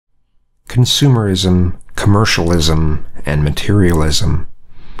consumerism, commercialism, and materialism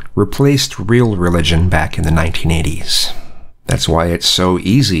replaced real religion back in the 1980s. That's why it's so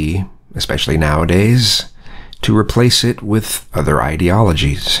easy, especially nowadays, to replace it with other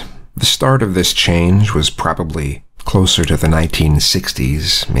ideologies. The start of this change was probably closer to the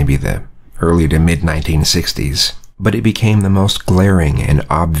 1960s, maybe the early to mid-1960s, but it became the most glaring and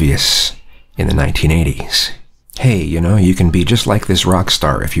obvious in the 1980s. Hey, you can be just like this rock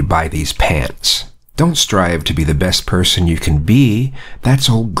star if you buy these pants. Don't strive to be the best person you can be. That's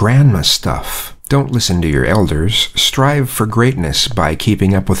old grandma stuff. Don't listen to your elders. Strive for greatness by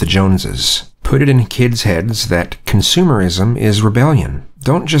keeping up with the Joneses. Put it in kids' heads that consumerism is rebellion.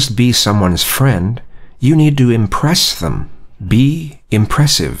 Don't just be someone's friend. You need to impress them. Be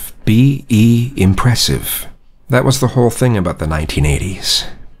impressive. Be impressive. That was the whole thing about the 1980s.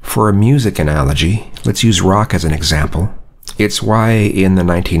 For a music analogy, let's use rock as an example. It's why in the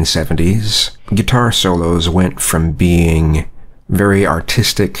 1970s, guitar solos went from being very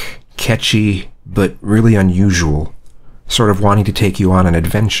artistic, catchy, but really unusual, sort of wanting to take you on an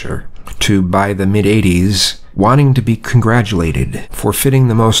adventure, to by the mid-80s, wanting to be congratulated for fitting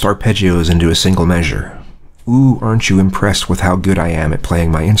the most arpeggios into a single measure. Ooh, aren't you impressed with how good I am at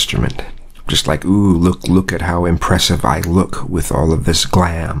playing my instrument? Just like, ooh, look at how impressive I look with all of this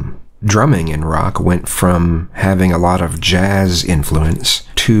glam. Drumming in rock went from having a lot of jazz influence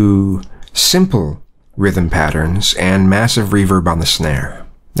to simple rhythm patterns and massive reverb on the snare.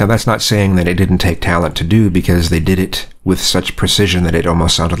 Now that's not saying that it didn't take talent to do, because they did it with such precision that it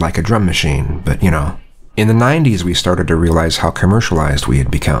almost sounded like a drum machine, but In the 90s we started to realize how commercialized we had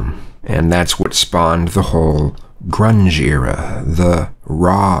become, and that's what spawned the whole grunge era, the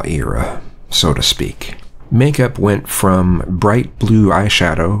raw era, so to speak. Makeup went from bright blue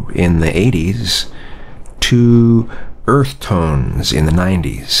eyeshadow in the 80s to earth tones in the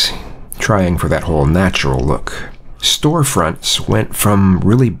 90s, trying for that whole natural look. Storefronts went from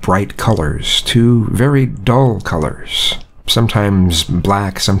really bright colors to very dull colors. Sometimes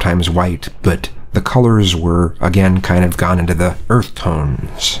black, sometimes white, but the colors were, again, kind of gone into the earth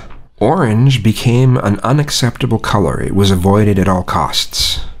tones. Orange became an unacceptable color. It was avoided at all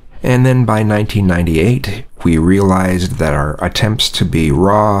costs. And then by 1998, we realized that our attempts to be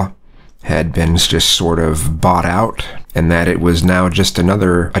raw had been just sort of bought out, and that it was now just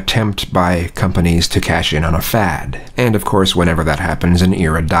another attempt by companies to cash in on a fad. And of course, whenever that happens, an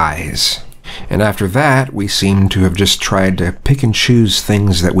era dies. And after that, we seem to have just tried to pick and choose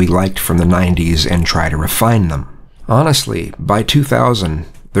things that we liked from the 90s and try to refine them. Honestly, by 2000,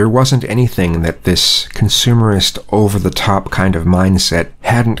 there wasn't anything that this consumerist, over-the-top kind of mindset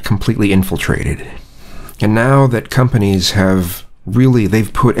hadn't completely infiltrated. And now that companies have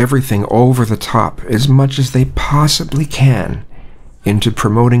they've put everything over the top as much as they possibly can into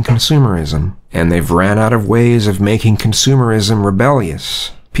promoting consumerism, and they've ran out of ways of making consumerism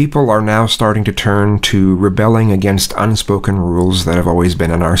rebellious. People are now starting to turn to rebelling against unspoken rules that have always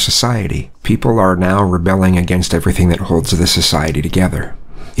been in our society. People are now rebelling against everything that holds this society together.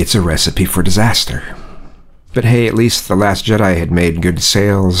 It's a recipe for disaster. But hey, at least The Last Jedi had made good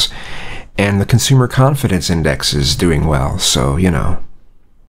sales, and the Consumer Confidence Index is doing well, so,